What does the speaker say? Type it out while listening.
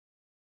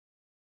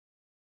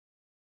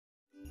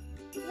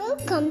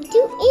Welcome to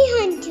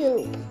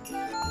EhaanTube.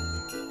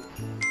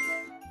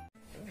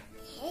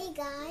 Hey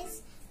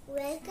guys,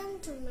 welcome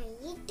to my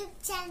YouTube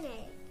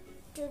channel.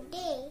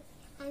 Today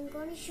I'm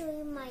going to show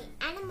you my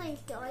animal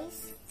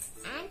toys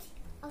and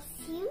a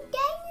few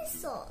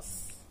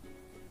dinosaurs.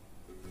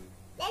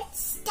 Let's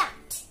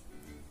start.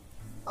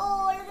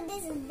 Oh, look at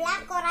this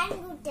black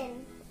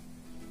orangutan.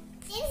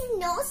 There's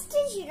an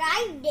ostrich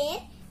right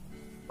there.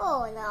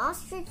 Oh, the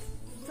ostrich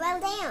fell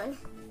down.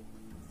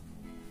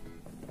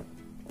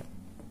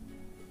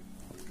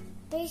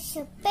 There's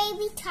a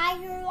baby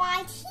tiger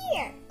right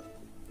here.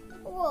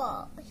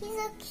 Whoa, he's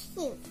so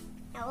cute.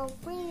 I will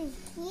bring him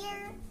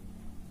here.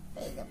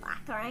 There's a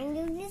black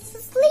orangutan just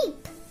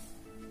asleep.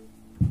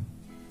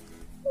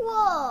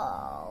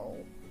 Whoa,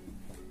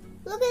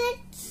 look at that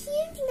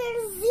cute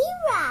little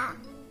zebra.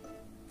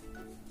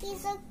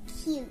 He's so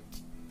cute.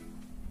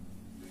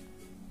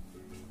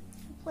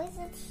 Place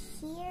it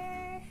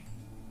here.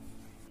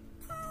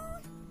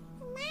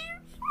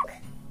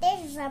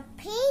 There's a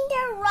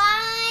panda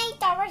right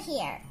over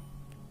here.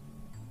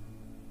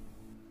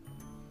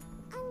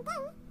 And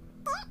then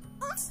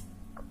there is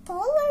a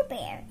polar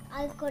bear.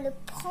 I've got a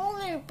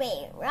polar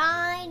bear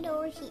right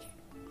over here.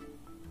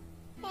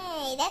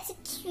 Hey, that's a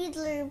cute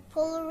little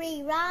polar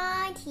bear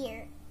right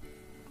here.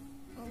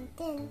 And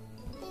then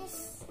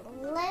this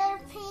little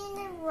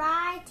panda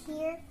right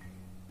here.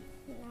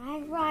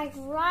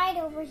 Right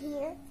over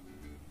here.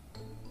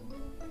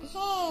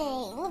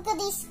 Hey, look at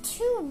these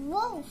two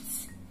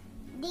wolves.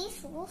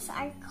 These wolves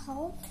are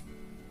called,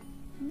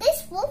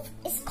 this wolf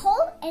is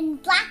called a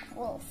black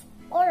wolf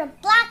or a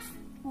black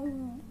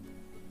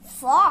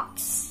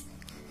fox.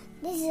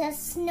 This is a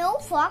snow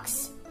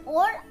fox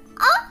or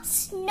a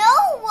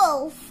snow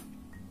wolf.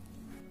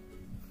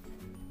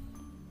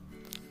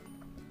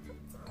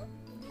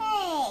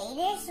 Hey,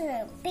 there's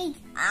a big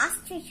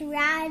ostrich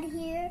right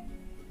here.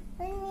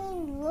 Let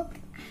me look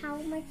how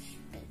much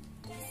big.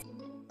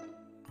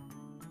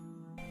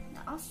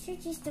 The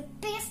ostrich is the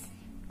biggest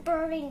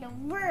bird in the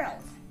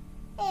world.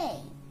 Hey,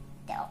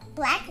 the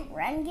black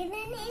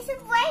orangutan is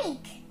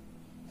awake.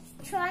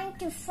 He's trying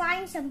to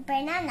find some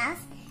bananas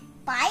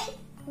by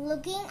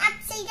looking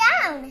upside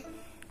down.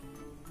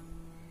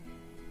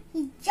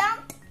 He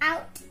jumped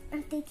out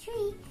of the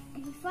tree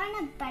and he found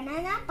a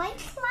banana by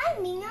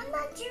climbing on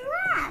the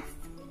giraffe.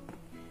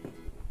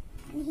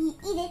 And he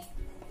ate it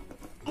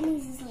and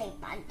he's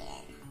asleep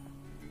again.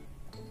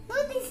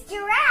 Look at this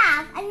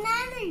giraffe,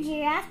 another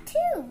giraffe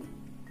too.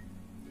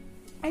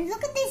 And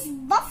look at this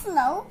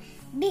buffalo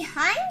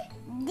behind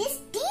this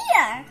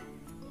deer.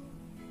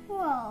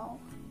 Whoa.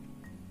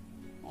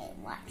 Hey,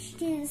 watch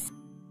this.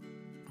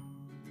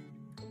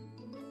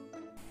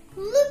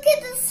 Look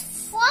at this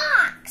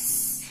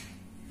fox.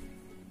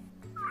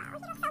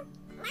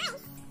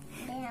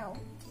 Now,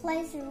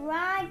 place it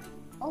right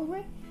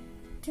over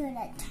to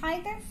the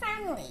tiger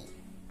family.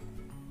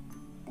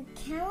 The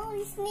camel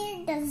is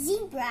near the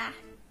zebra.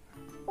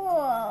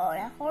 Whoa,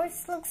 the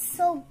horse looks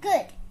so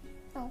good.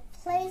 I'll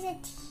place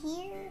it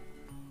here.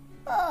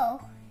 Oh,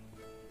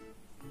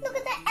 look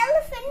at the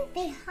elephant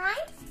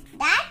behind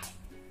that.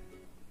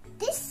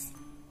 This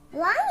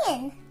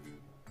lion.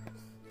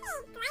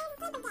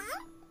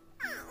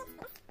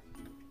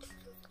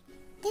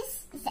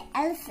 This is the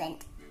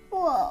elephant.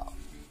 Whoa,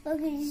 look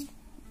at his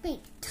big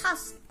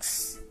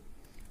tusks.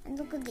 And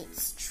look at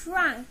its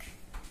trunk.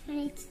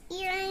 And its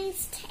ear and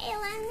its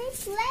tail and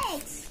its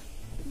legs.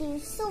 They're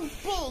so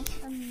big.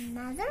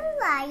 Another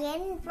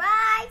lion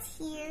right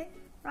here.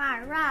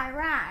 Rawr, rawr,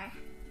 rawr.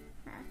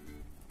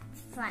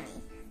 It's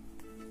funny.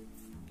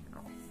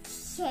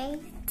 Okay,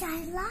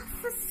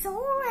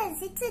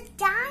 Dilophosaurus. It's a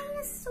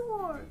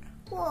dinosaur.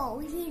 Whoa,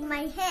 he hit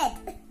my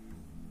head.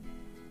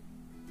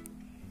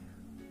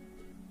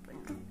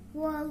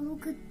 Whoa,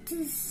 look at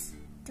this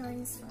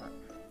dinosaur.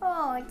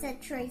 Oh, it's a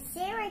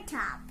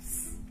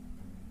Triceratops.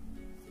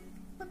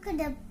 Look at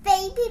the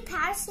baby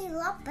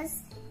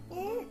Parasaurolophus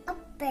and a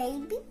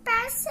baby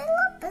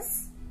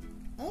Parasaurolophus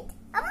and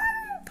a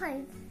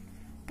mom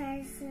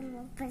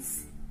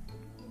Parasaurolophus.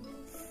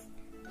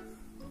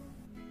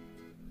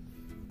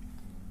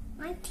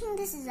 I think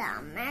this is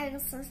an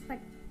Amerigosaurus, but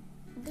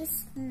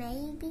this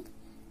maybe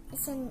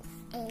is an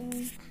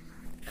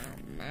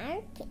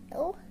American.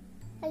 Oh,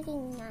 I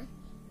think not.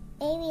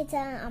 Maybe it's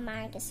an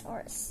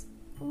Amerigosaurus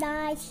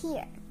right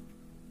here.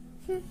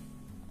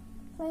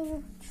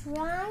 We're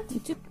trying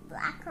to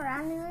black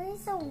around and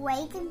he's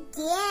awake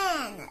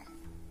again.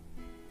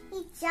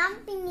 He's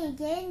jumping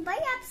again,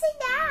 but upside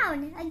down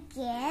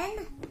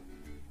again.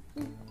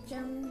 He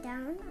jumped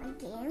down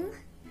again.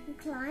 He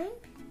climbed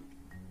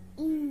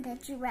in the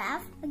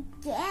giraffe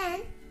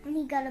again, and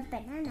he got a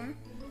banana.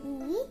 He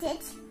eat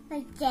it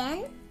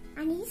again,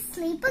 and he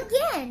sleep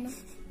again.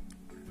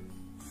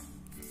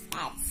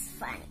 That's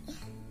funny.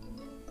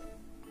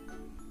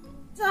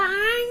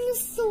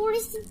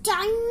 Dinosaurus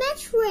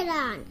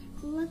Dimetrodon.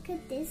 Look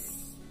at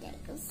this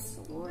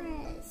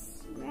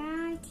Stegosaurus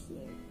right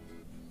here.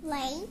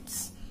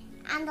 Legs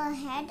and a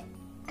head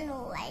and a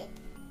leg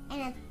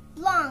and a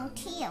long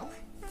tail.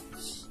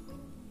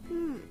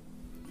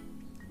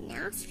 Now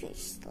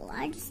ostrich, the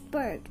largest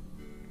bird.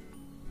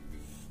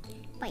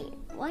 But you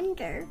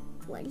wonder,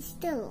 what is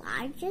the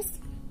largest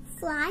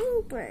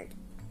flying bird?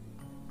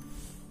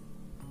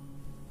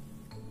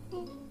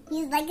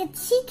 He's like a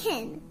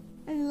chicken,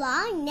 a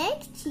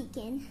long-necked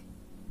chicken.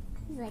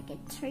 He's like a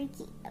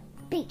turkey, a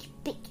big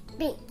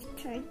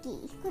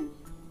turkey.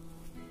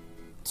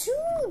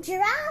 2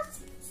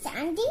 giraffes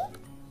standing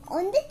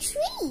on the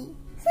tree.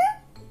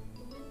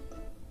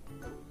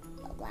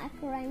 The black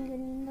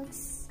orangutan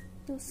looks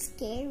so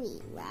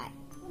scary, right?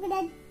 Look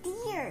at that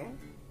deer.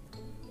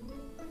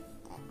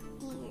 That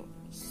deer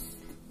is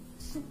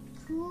so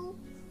cool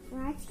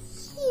right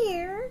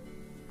here.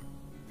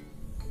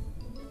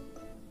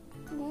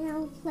 And then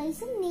I'll place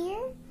him near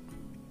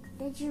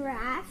the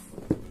giraffe.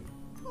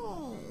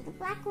 Hey, the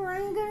black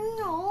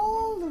orangutan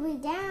all the way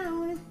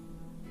down.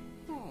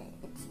 Hey,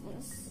 it's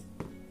this.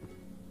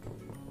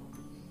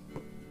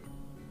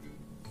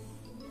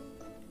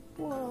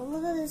 Whoa,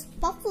 look at this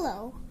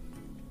buffalo.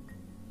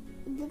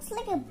 It looks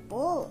like a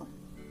bull.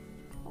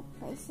 I'll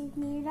place it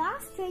near the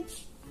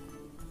ostrich.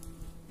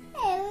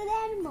 Hey, look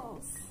at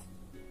animals.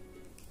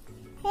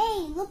 Hey,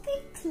 look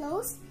at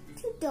close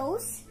to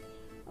those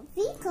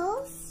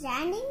vehicles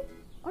standing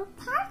or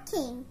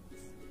parking.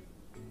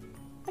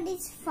 But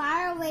it's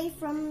far away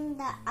from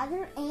the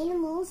other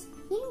animals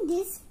in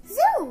this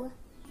zoo.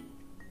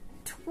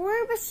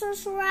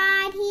 Turbosaurus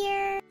right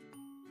here.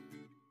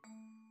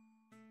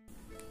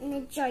 And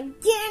a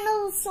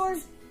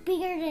Giganosaurus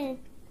bigger than a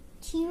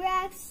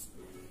T-Rex.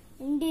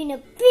 And then a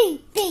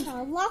big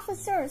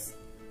Dilophosaurus.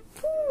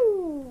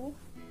 Pooh.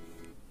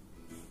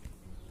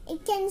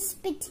 It can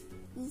spit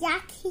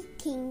yak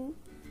kicking.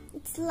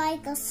 It's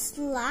like a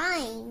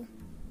slime.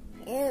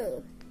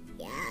 Ew,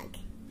 yuck.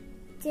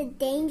 It's a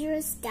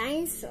dangerous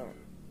dinosaur.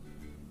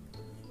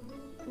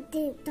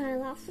 The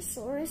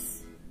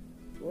Dilophosaurus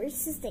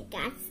versus the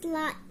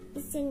Godzilla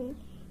is a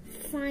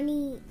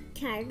funny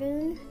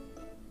cartoon.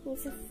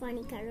 It's a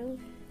funny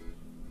cartoon.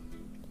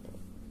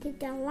 The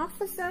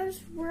Dilophosaurus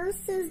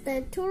versus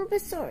the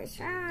Turbosaurus.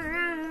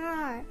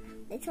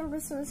 The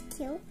Turbosaurus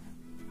killed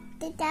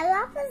the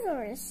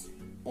Dilophosaurus.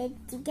 The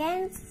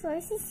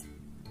Giganosaurus is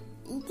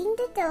eating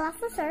the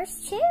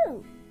Dilophosaurus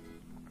too.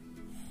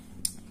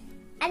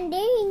 And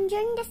they're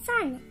enjoying the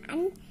sun.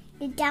 And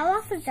the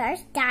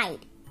Dilophosaurus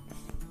died.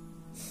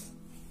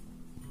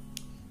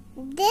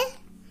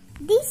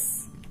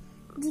 This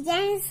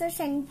Giganosaurus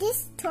and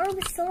this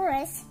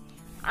Turbosaurus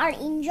are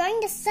enjoying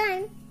the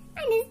sun,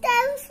 and this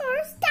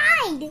Dilophosaurus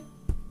died.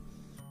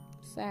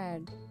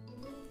 Sad.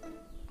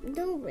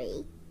 Don't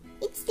worry.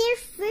 It's their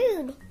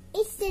food.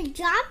 It's their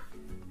job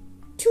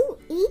to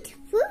eat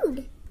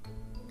food.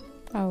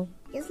 Oh.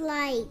 Just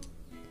like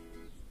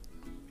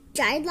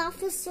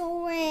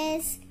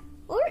Dilophosaurus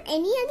or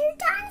any other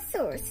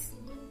dinosaurs.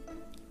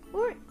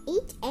 Or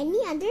eat any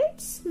other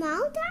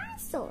small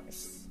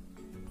dinosaurs.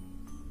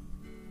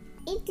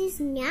 It is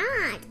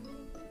not.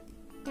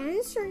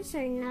 Dinosaurs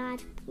are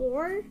not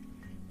poor.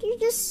 They're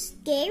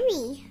just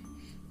scary.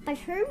 But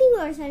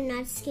herbivores are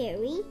not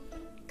scary.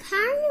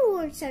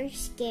 Carnivores are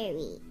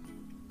scary.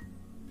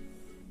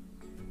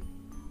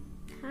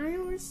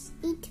 Carnivores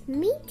eat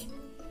meat,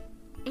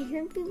 and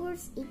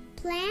herbivores eat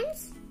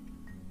plants,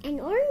 and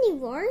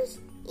omnivores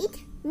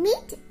eat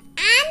meat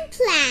and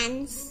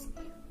plants.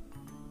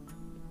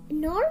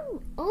 An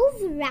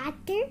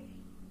oviraptor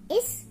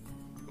is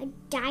a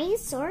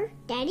dinosaur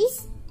that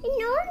is an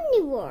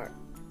omnivore.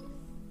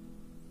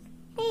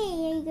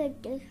 Hey, I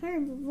got a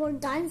herbivore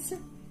dinosaur,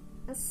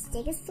 a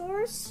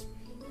stegosaurus.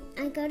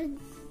 I got a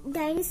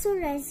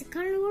dinosaur as a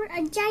carnivore,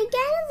 a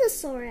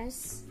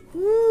Giganosaurus.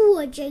 Ooh,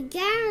 a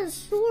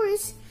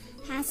Giganosaurus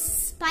has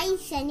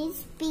spikes and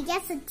is big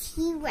as a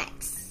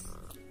T-Rex.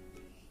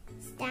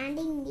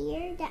 Standing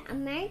near the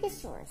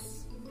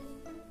Americasaurus.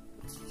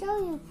 Show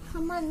you,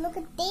 come on, look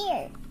at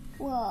there.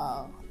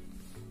 Whoa,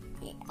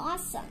 they're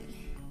awesome.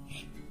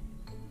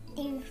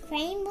 They're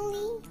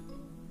family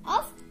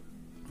of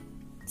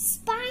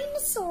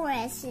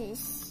Spinosauruses.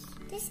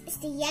 This is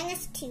the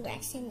youngest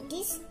T-Rex, and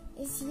this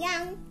is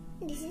young,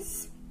 this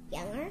is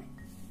younger,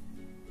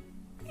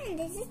 and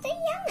this is the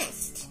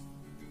youngest.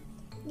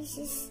 This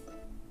is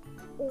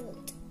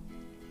old.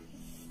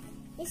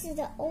 This is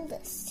the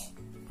oldest.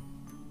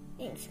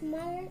 And its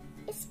mother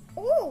is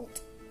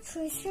old.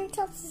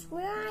 Triceratops is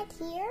right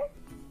here.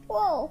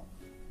 Whoa,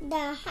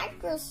 the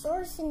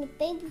Hadrosaurus and the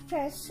baby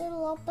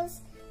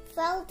Parasaurolophus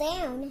fell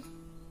down.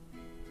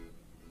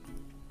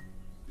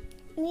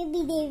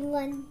 Maybe they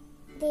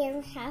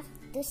have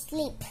to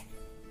sleep.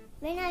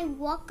 When I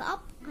woke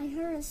up, I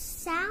heard a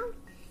sound.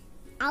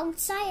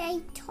 Outside,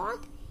 I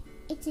thought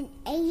it's an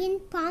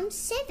Asian palm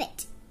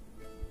civet.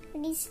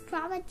 But it's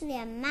probably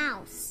a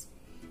mouse.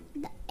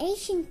 The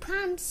Asian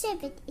palm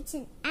civet is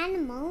an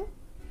animal,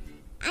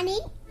 and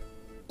it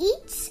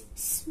eats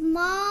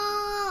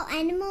small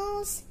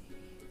animals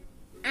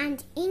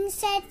and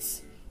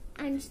insects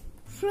and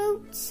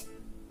fruits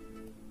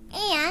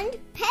and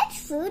pet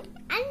food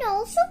and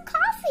also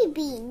coffee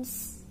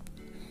beans.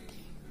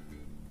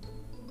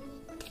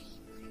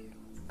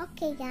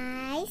 Okay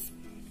guys,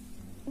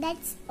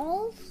 that's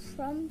all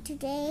from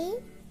today.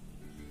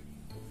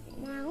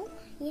 Now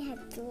you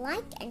have to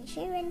like and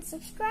share and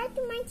subscribe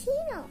to my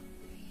channel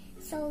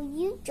so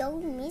you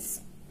don't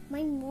miss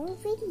my more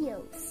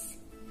videos.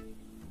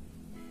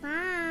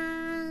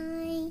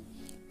 Bye.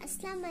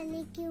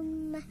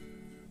 Assalamualaikum.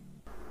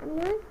 I'm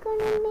not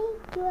gonna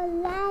make you a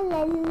la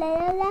la la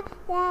la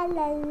la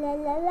la la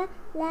la la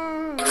la.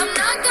 I'm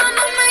not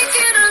gonna make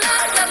it a la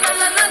la la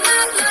la la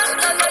la.